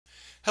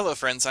Hello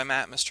friends, I'm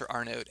at Mr.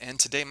 Arnold, and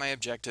today my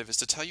objective is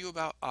to tell you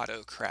about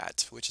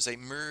Autocrat, which is a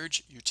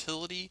merge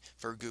utility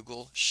for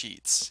Google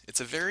Sheets. It's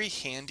a very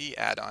handy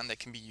add-on that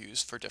can be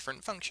used for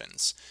different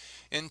functions.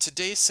 In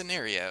today's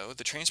scenario,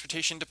 the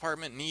transportation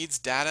department needs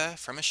data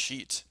from a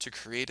sheet to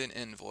create an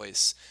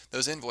invoice.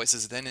 Those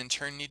invoices then in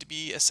turn need to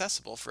be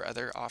accessible for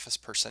other office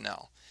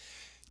personnel.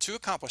 To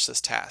accomplish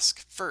this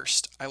task,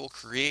 first, I will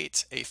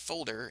create a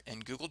folder in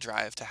Google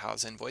Drive to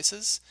house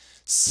invoices.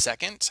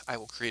 Second, I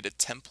will create a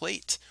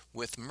template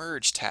with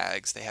merge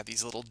tags. They have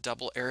these little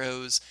double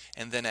arrows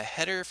and then a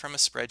header from a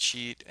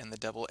spreadsheet and the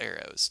double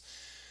arrows.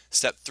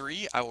 Step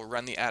 3, I will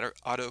run the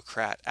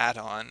Autocrat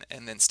add-on,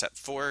 and then step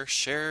 4,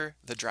 share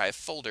the Drive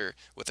folder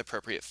with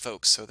appropriate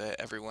folks so that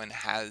everyone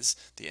has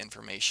the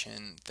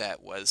information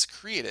that was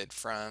created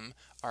from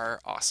our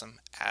awesome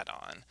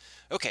add-on.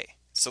 Okay,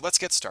 so let's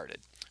get started.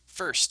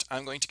 First,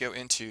 I'm going to go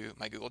into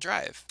my Google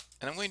Drive,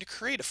 and I'm going to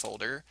create a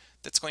folder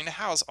that's going to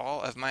house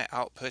all of my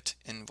output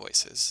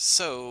invoices.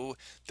 So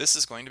this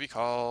is going to be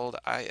called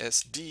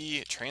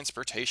ISD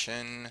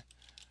Transportation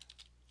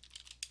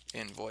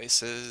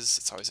Invoices.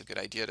 It's always a good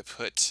idea to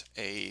put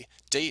a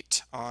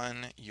date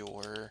on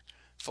your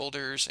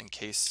folders in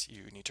case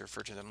you need to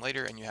refer to them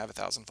later and you have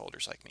 1,000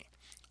 folders like me.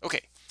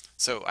 Okay,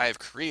 so I have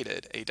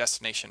created a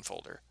destination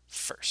folder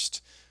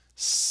first.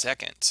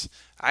 Second,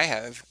 I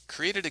have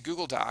created a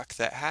Google Doc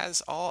that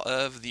has all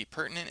of the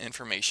pertinent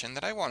information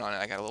that I want on it.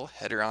 I got a little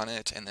header on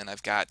it, and then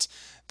I've got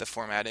the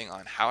formatting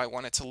on how I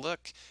want it to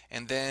look.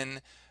 And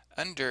then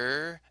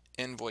under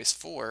invoice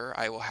 4,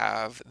 I will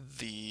have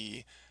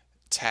the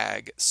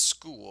tag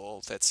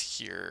school that's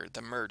here,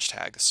 the merge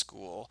tag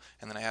school,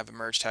 and then I have a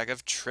merge tag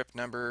of trip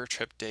number,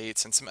 trip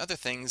dates, and some other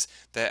things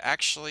that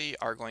actually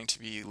are going to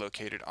be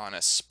located on a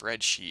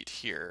spreadsheet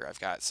here. I've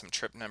got some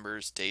trip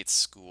numbers, dates,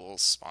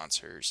 schools,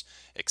 sponsors,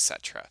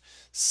 etc.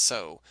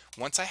 So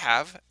once I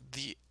have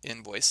the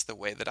invoice the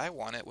way that I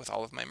want it with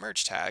all of my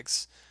merge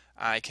tags,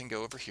 I can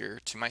go over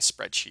here to my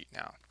spreadsheet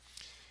now.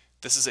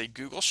 This is a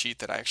Google Sheet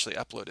that I actually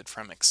uploaded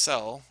from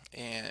Excel,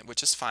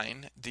 which is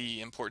fine. The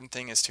important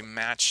thing is to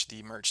match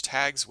the merge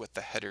tags with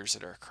the headers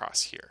that are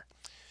across here.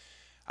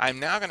 I'm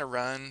now going to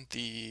run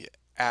the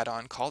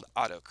add-on called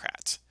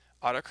Autocrat.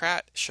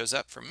 Autocrat shows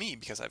up for me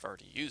because I've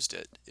already used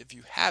it. If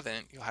you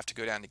haven't, you'll have to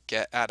go down to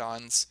Get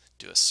Add-ons,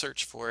 do a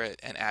search for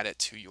it, and add it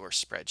to your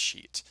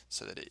spreadsheet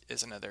so that it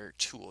is another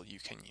tool you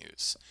can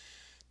use.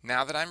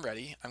 Now that I'm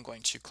ready, I'm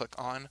going to click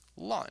on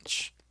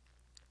Launch.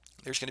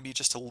 There's going to be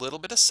just a little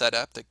bit of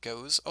setup that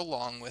goes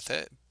along with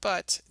it,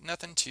 but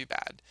nothing too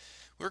bad.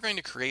 We're going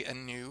to create a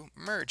new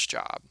merge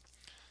job.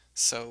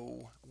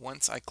 So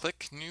once I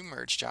click new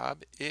merge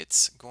job,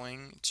 it's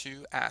going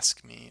to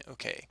ask me,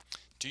 okay,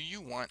 do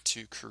you want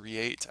to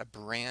create a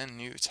brand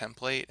new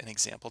template, an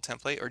example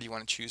template, or do you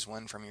want to choose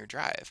one from your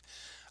drive?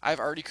 I've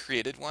already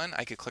created one.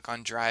 I could click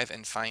on Drive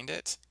and find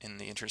it. In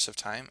the interest of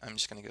time, I'm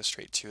just going to go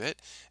straight to it.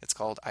 It's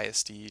called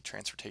ISD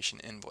Transportation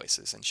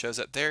Invoices and shows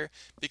up there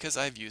because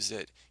I've used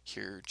it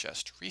here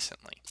just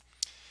recently.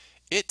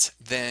 It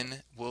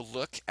then will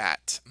look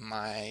at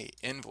my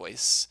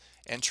invoice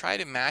and try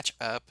to match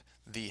up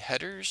the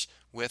headers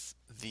with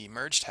the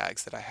merge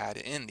tags that I had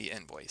in the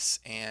invoice,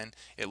 and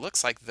it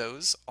looks like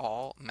those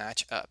all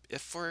match up.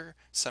 If for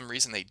some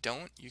reason they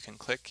don't, you can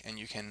click and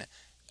you can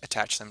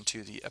attach them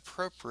to the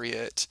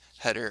appropriate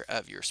header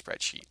of your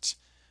spreadsheet.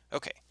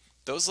 Okay,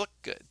 those look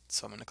good,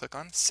 so I'm going to click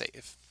on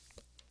Save.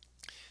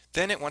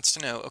 Then it wants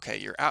to know, okay,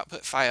 your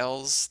output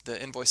files,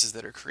 the invoices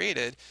that are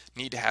created,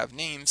 need to have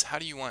names. How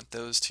do you want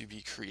those to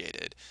be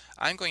created?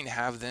 I'm going to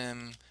have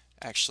them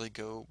actually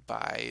go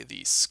by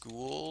the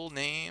school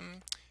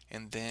name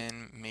and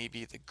then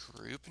maybe the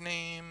group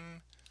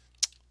name.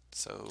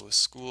 So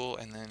school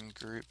and then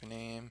group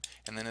name,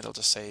 and then it'll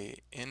just say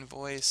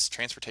invoice,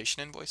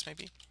 transportation invoice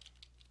maybe.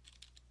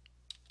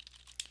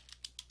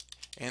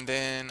 And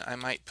then I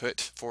might put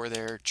for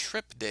their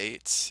trip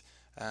date,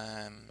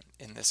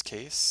 in this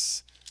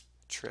case,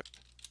 trip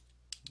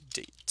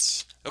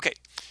date. Okay,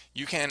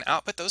 you can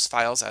output those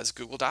files as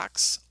Google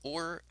Docs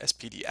or as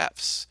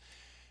PDFs.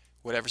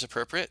 Whatever's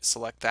appropriate,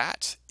 select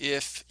that.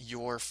 If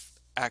your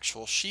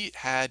actual sheet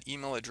had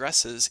email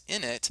addresses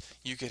in it,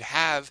 you could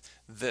have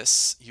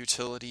this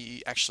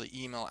utility actually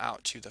email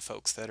out to the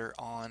folks that are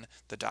on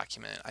the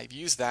document. I've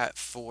used that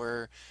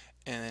for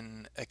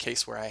in a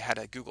case where I had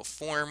a Google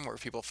form where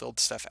people filled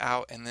stuff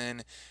out and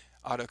then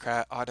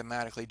Autocrat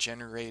automatically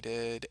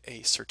generated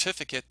a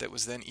certificate that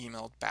was then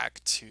emailed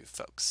back to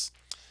folks.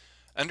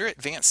 Under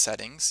Advanced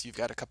Settings, you've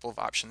got a couple of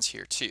options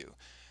here too.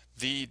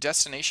 The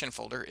destination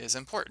folder is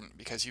important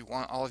because you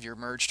want all of your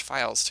merged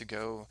files to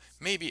go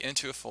maybe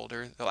into a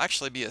folder. They'll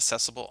actually be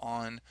accessible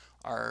on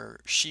our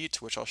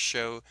sheet, which I'll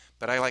show,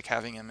 but I like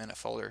having them in a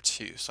folder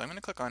too. So I'm going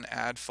to click on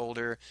Add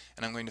Folder,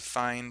 and I'm going to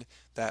find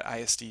that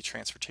ISD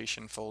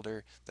Transportation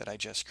folder that I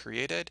just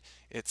created.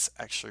 It's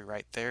actually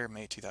right there,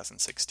 May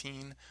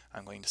 2016.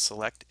 I'm going to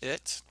select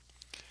it.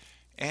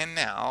 And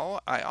now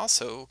I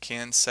also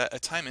can set a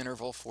time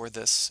interval for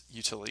this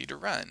utility to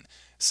run.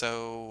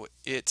 So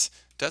it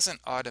doesn't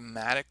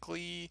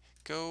automatically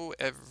go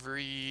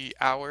every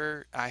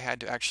hour, I had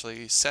to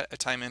actually set a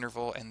time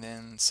interval and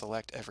then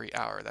select every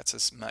hour. That's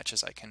as much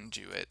as I can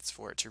do it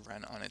for it to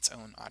run on its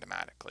own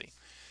automatically.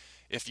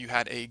 If you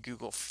had a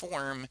Google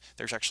form,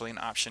 there's actually an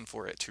option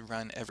for it to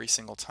run every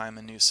single time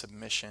a new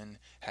submission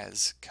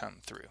has come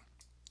through.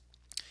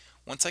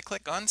 Once I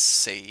click on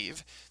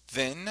Save,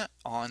 then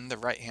on the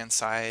right-hand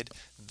side,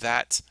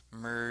 that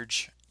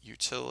merge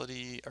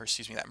utility, or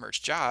excuse me, that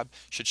merge job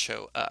should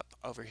show up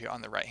over here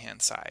on the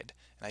right-hand side.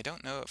 And I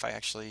don't know if I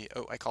actually,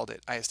 oh, I called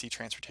it ISD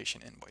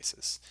Transportation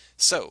Invoices.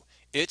 So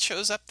it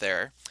shows up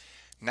there.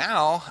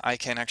 Now I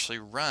can actually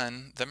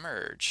run the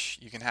merge.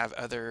 You can have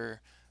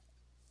other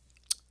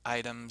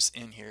items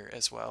in here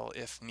as well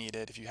if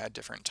needed, if you had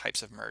different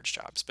types of merge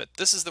jobs. But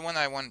this is the one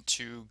I want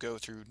to go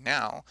through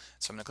now.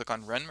 So I'm going to click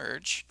on Run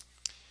Merge.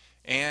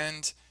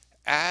 And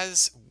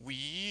as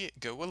we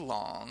go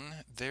along,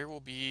 there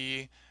will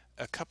be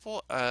a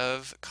couple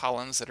of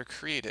columns that are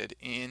created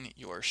in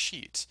your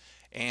sheet.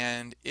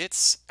 And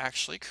it's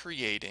actually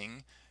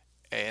creating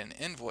an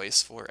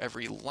invoice for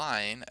every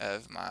line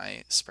of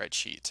my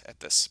spreadsheet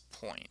at this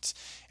point.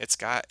 It's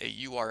got a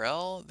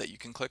URL that you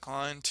can click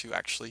on to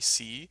actually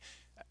see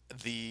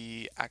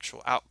the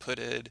actual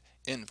outputted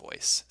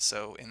invoice.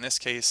 So in this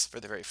case, for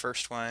the very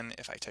first one,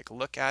 if I take a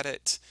look at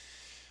it,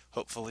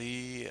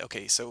 hopefully,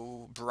 okay,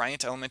 so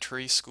Bryant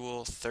Elementary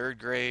School, 3rd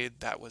grade,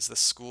 that was the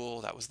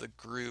school, that was the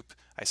group.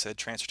 I said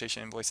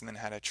transportation invoice and then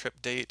had a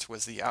trip date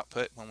was the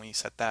output when we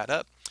set that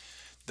up.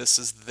 This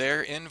is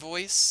their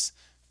invoice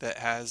that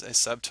has a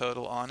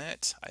subtotal on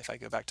it. If I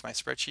go back to my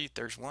spreadsheet,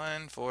 there's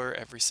one for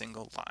every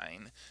single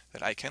line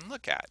that I can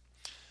look at.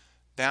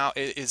 Now,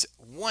 it is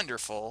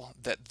wonderful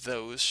that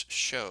those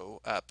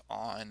show up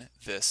on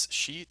this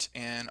sheet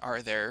and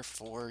are there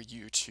for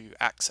you to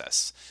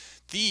access.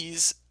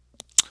 These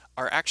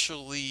are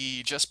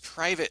actually just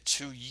private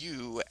to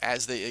you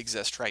as they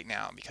exist right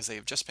now because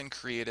they've just been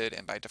created,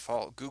 and by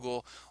default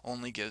Google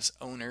only gives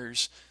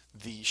owners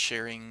the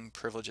sharing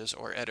privileges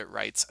or edit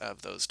rights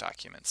of those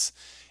documents.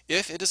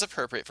 If it is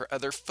appropriate for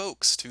other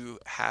folks to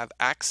have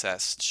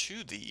access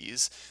to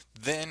these,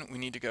 then we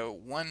need to go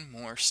one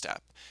more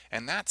step,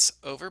 and that's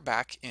over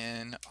back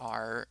in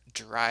our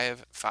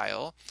Drive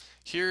file.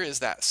 Here is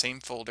that same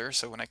folder,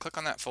 so when I click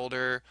on that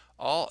folder,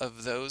 all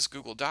of those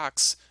Google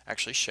Docs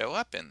actually show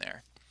up in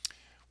there.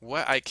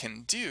 What I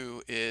can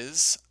do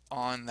is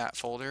on that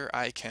folder,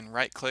 I can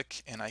right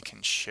click and I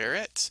can share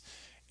it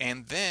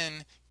and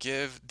then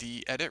give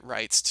the edit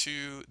rights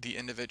to the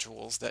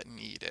individuals that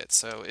need it.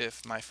 So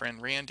if my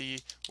friend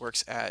Randy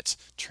works at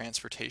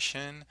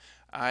transportation,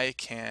 I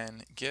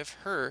can give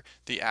her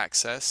the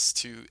access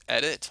to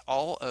edit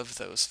all of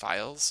those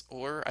files,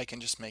 or I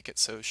can just make it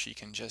so she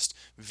can just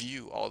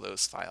view all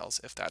those files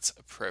if that's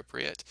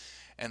appropriate.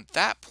 And at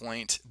that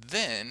point,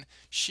 then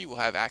she will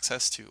have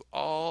access to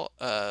all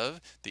of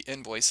the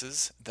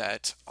invoices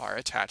that are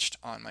attached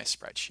on my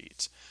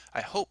spreadsheet.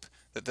 I hope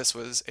that this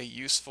was a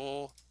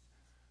useful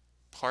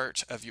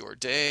part of your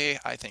day.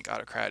 I think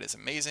Autocrat is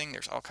amazing.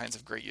 There's all kinds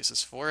of great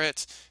uses for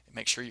it.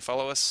 Make sure you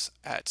follow us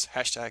at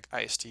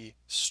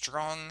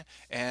 #ISDstrong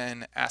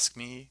and ask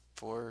me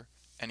for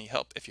any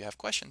help if you have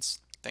questions.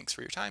 Thanks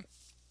for your time.